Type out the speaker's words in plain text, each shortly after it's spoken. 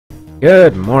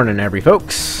Good morning,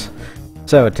 folks.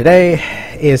 So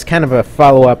today is kind of a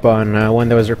follow-up on one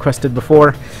that was requested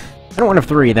before, and one of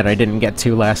three that I didn't get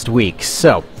to last week.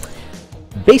 So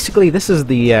basically, this is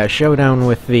the showdown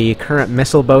with the current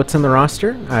missile boats in the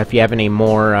roster. If you have any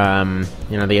more,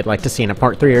 that you'd like to see in a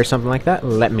part 3 or something like that,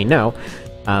 let me know.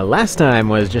 Last time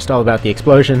was just all about the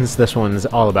explosions. This one's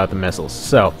all about the missiles.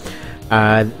 So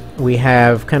we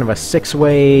have kind of a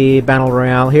 6-way battle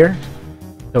royale here.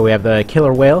 So we have the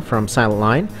Killer Whale from Silent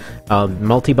Line,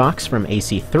 Multibox from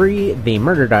AC3, the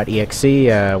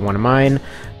Murder.exe, one of mine.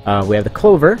 We have the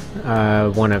Clover,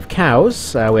 one of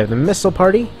Cows. We have the Missile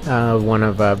Party, one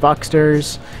of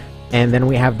Voxters. And then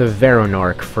we have the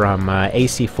Veronork from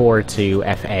AC4 to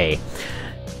FA.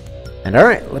 And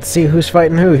alright, let's see who's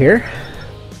fighting who here.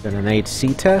 Got an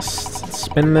HC test. Let's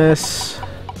spin this.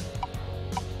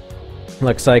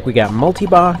 Looks like we got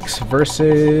Multibox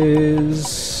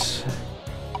versus...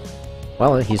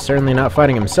 Well, he's certainly not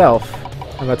fighting himself.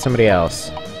 How about somebody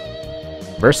else?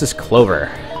 Versus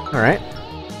Clover. Alright.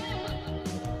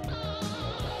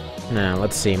 Now,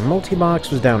 let's see. Multibox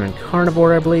was down in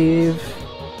Carnivore, I believe.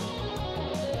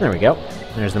 There we go.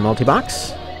 There's the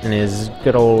Multibox in his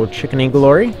good old chickeny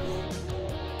glory.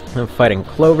 I'm fighting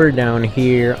Clover down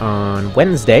here on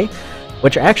Wednesday,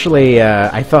 which actually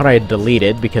I thought I had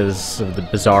deleted because of the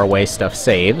bizarre way stuff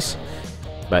saves.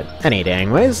 But any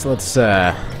dang ways, let's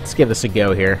give this a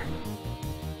go here.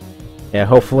 Yeah,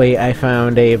 hopefully I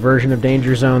found a version of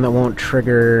Danger Zone that won't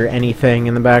trigger anything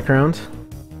in the background.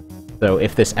 So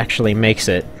if this actually makes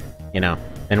it,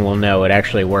 then we'll know it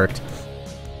actually worked.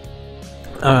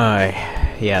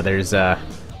 Yeah, there's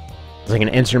like an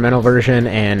instrumental version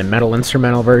and a metal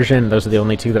instrumental version. Those are the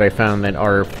only two that I found that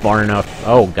are far enough.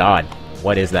 Oh god,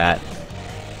 what is that?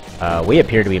 We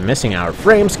appear to be missing our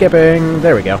frame skipping.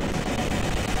 There we go.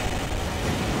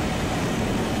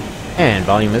 And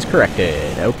volume is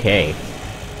corrected. Okay.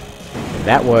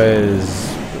 That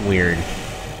was weird.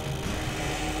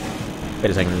 Wait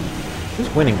a second. Who's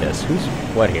winning this? Who's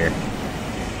what here?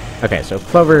 Okay, so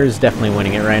Clover is definitely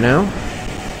winning it right now.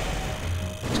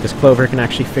 It's because Clover can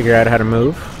actually figure out how to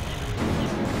move.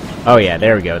 Oh yeah,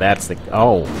 there we go. That's the...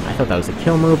 Oh, I thought that was the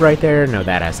kill move right there. No,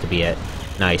 that has to be it.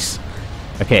 Nice.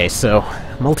 Okay, so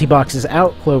Multibox is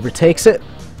out. Clover takes it.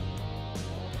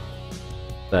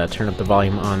 Turn up the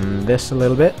volume on this a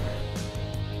little bit.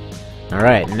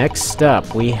 Alright, next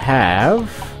up we have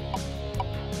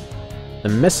the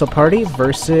Missile Party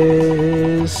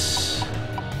versus...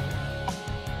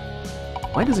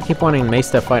 Why does it keep wanting Mace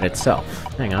to fight itself?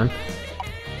 Hang on.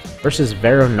 Versus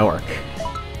Veronork.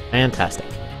 Fantastic.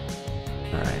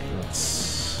 Alright,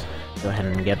 let's go ahead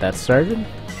and get that started.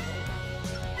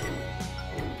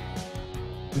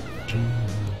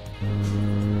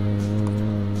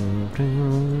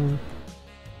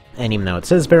 And even though it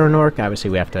says Veronork,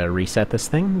 obviously we have to reset this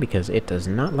thing because it does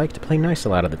not like to play nice a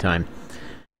lot of the time.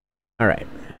 Alright.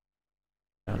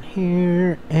 Down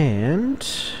here, and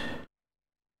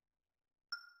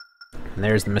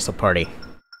there's the Missile Party.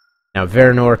 Now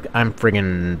Veronork,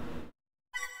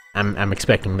 I'm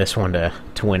expecting this one to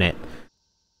win it.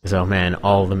 Because, oh man,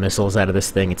 all the missiles out of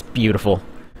this thing, it's beautiful.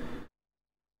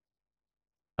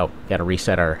 Oh, gotta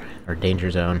reset our danger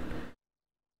zone.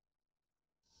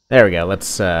 There we go,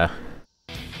 let's, Alright,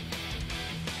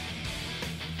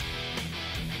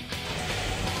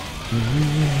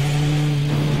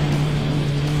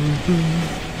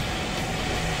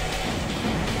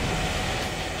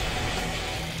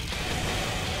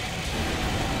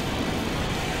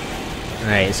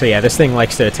 so yeah, this thing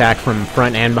likes to attack from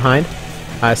front and behind.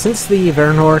 Since the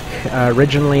Veronork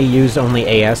originally used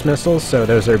only AS missiles, so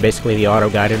those are basically the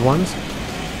auto-guided ones,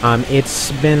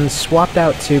 it's been swapped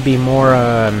out to be more,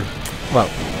 well,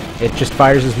 it just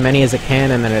fires as many as it can,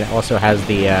 and then it also has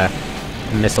the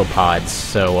missile pods,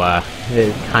 so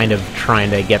it kind of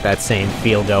trying to get that same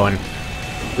feel going.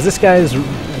 Because this guy's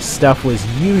stuff was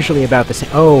usually about the same.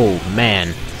 Oh,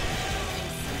 man.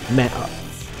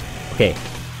 Okay.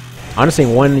 Honestly,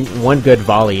 one good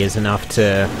volley is enough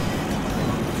to...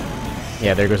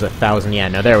 Yeah, there goes 1,000. Yeah,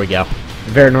 no, there we go.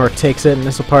 Veronork takes it,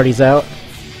 Missile Party's out.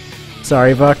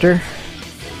 Sorry, Voctor.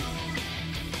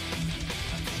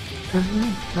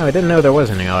 Oh, I didn't know there was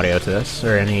any audio to this,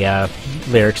 or any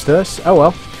lyrics to this. Oh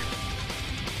well.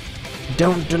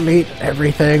 Don't delete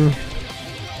everything.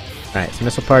 Alright, so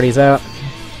Missile Party's out.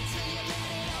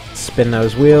 Spin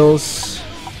those wheels.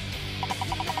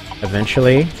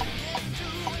 Eventually.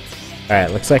 Alright,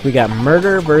 looks like we got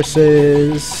Murder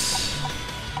versus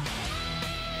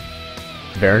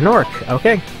Veronork.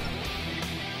 Okay.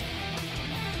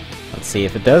 Let's see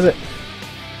if it does it.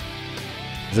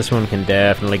 This one can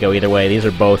definitely go either way. These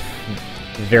are both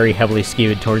very heavily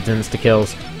skewed towards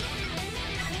insta-kills.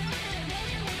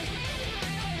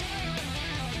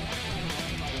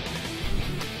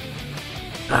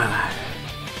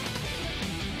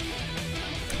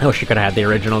 I wish you could have had the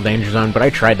original Danger Zone, but I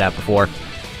tried that before.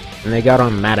 And they got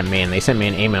on mad at me, and they sent me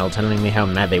an email telling me how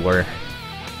mad they were.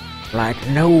 Like,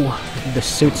 no, the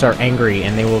suits are angry,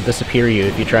 and they will disappear you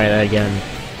if you try that again.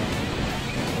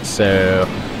 So,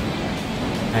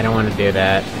 I don't want to do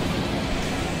that.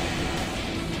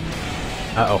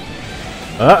 Uh-oh.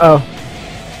 Uh-oh.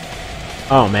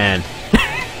 Oh, man.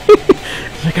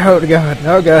 It's like, oh god,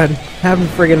 oh god. Having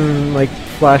friggin', like,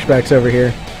 flashbacks over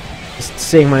here. Just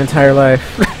seeing my entire life.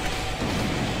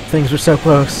 Things were so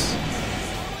close.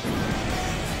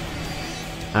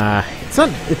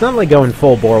 It's not like going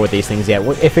full bore with these things yet.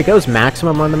 If it goes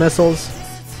maximum on the missiles,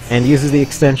 and uses the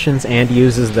extensions, and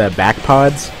uses the back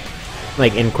pods,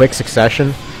 like in quick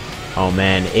succession, oh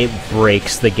man, it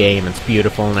breaks the game. It's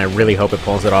beautiful, and I really hope it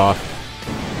pulls it off.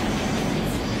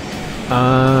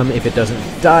 If it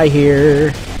doesn't die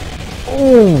here...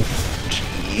 Oh,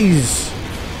 jeez.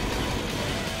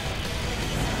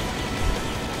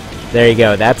 There you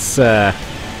go, that's the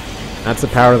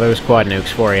power of those quad nukes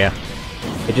for you.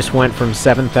 It just went from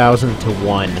 7,000 to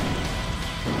 1.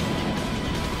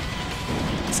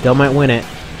 Still might win it.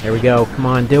 There we go, come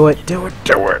on, do it, do it,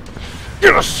 do it!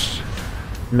 Yes!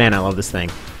 Man, I love this thing.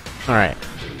 Alright.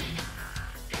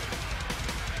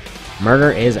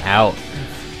 Murder is out.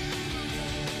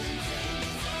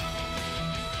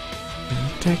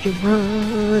 Take it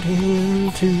right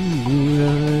into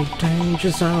the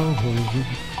danger zone.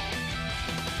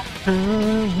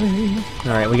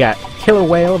 Alright, we got Killer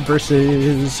Whale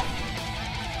versus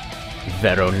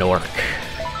Veronork.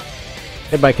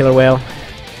 Goodbye, Killer Whale.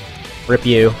 Rip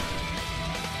you.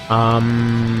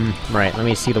 Right, let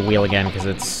me see the wheel again,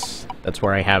 because that's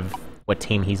where I have what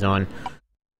team he's on.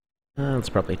 Let's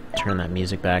probably turn that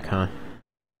music back, huh?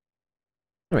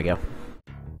 There we go.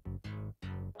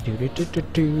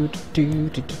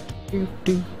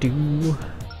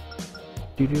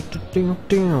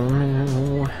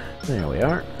 There we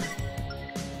are.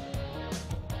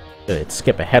 Good,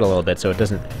 skip ahead a little bit so it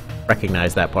doesn't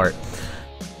recognize that part.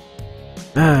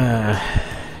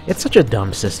 It's such a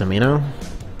dumb system, you know?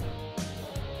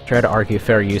 Try to argue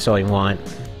fair use all you want.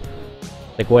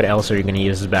 Like, what else are you going to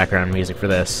use as background music for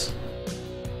this?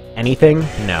 Anything?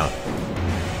 No.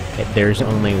 There's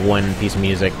only one piece of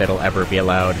music that'll ever be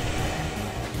allowed.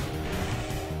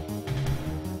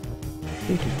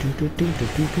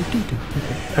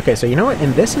 Okay, so you know what?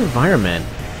 In this environment,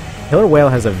 Killer Whale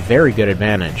has a very good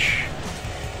advantage.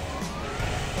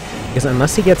 Because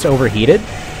unless he gets overheated,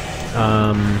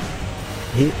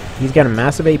 he's got a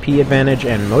massive AP advantage,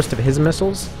 and most of his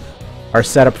missiles are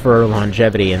set up for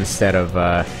longevity instead of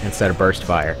burst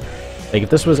fire. Like, if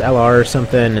this was LR or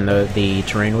something and the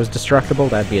terrain was destructible,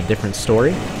 that'd be a different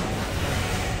story.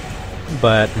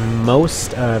 But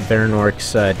most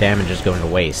Veronork's damage is going to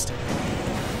waste.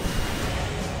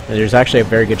 There's actually a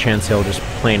very good chance he'll just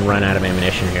plain run out of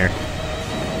ammunition here.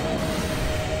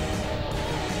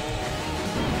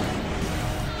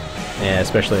 Yeah,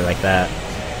 especially like that.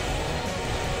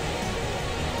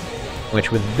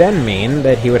 Which would then mean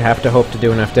that he would have to hope to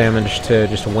do enough damage to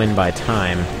just win by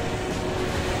time.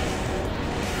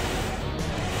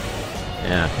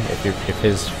 Yeah, if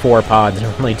his 4 pods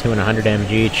are only doing 100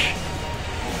 damage each,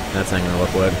 that's not going to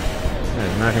look good.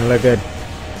 That's not going to look good.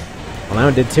 Well, now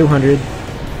it did 200.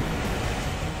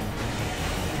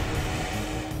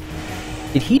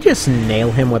 Did he just nail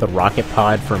him with a rocket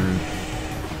pod from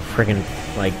friggin',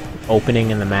 like, opening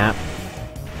in the map?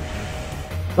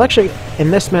 Well, actually,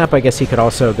 in this map, I guess he could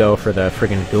also go for the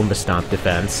friggin' Goomba Stomp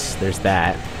defense. There's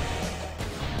that.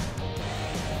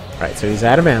 Right, so he's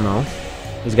out of ammo.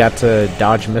 He's got to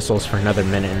dodge missiles for another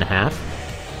minute and a half.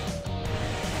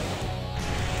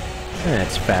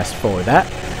 Let's fast forward that.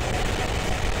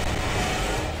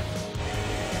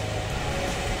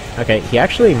 Okay, he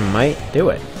actually might do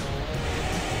it.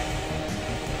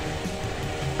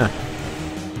 Huh.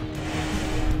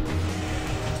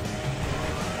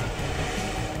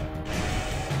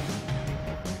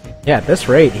 Yeah, at this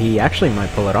rate, he actually might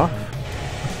pull it off.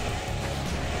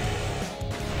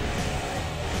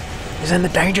 He's in the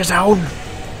danger zone!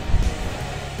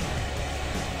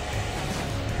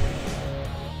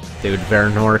 Dude,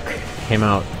 Veronork came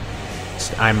out...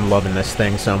 I'm loving this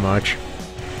thing so much.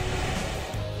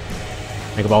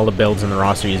 Like, of all the builds in the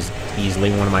roster, he's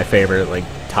easily one of my favorite, like,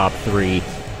 top 3. I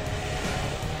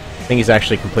think he's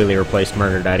actually completely replaced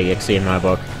Murder.exe in my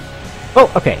book.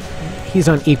 Oh, okay. He's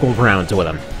on equal grounds with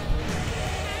him.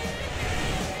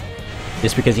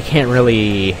 Just because you can't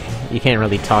really you can't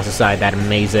really toss aside that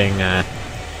amazing,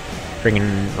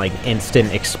 friggin', like,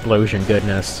 instant explosion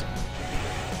goodness.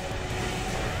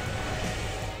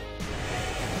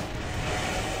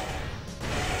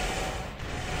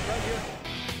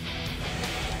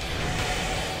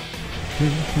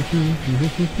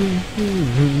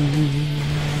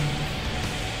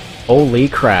 Holy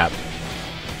crap.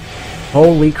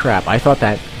 Holy crap, I thought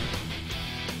that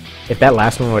if that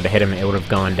last one would have hit him, it would have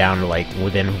gone down to, like,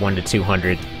 within 1 to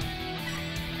 200.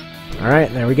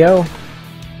 Alright, there we go.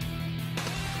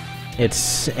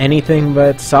 It's anything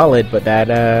but solid, but that,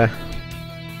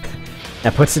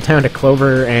 that puts it down to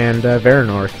Clover and,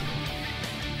 Veranorth.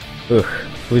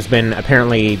 Who's been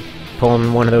apparently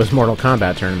pulling one of those Mortal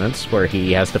Kombat tournaments where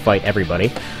he has to fight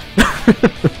everybody.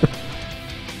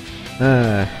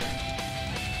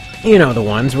 You know, the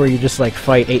ones where you just, like,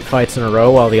 fight 8 fights in a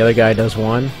row while the other guy does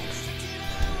 1.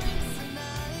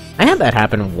 I had that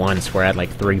happen once where I had,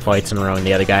 like, 3 fights in a row and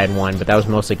the other guy had 1, but that was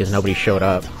mostly because nobody showed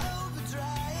up.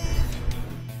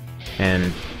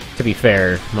 And, to be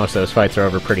fair, most of those fights are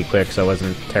over pretty quick, so I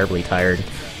wasn't terribly tired.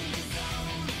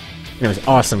 And it was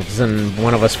awesome, because then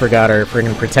one of us forgot our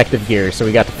friggin' protective gear, so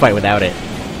we got to fight without it.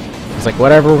 It was like,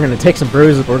 whatever, we're gonna take some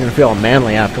bruises, but we're gonna feel all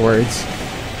manly afterwards.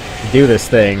 Do this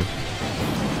thing.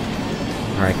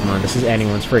 Alright, come on, this is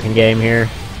anyone's freaking game here.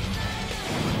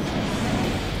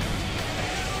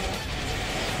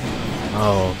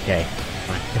 Oh, okay.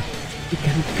 We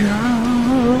can go.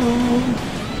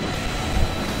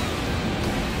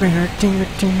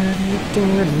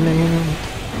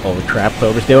 Holy crap,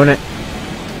 Clover's doing it.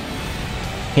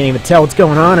 Can't even tell what's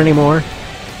going on anymore.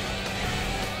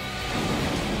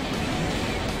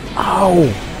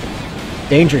 Oh!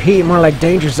 Danger heat, more like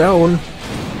danger zone.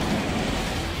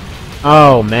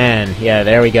 Oh, man. Yeah,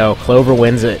 there we go. Clover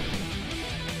wins it.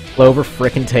 Clover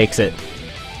frickin' takes it.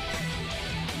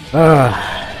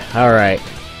 Alright.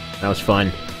 That was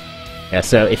fun. Yeah,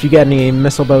 so if you got any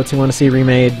missile boats you want to see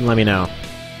remade, let me know.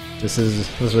 This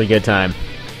was a good time.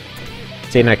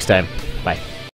 See you next time.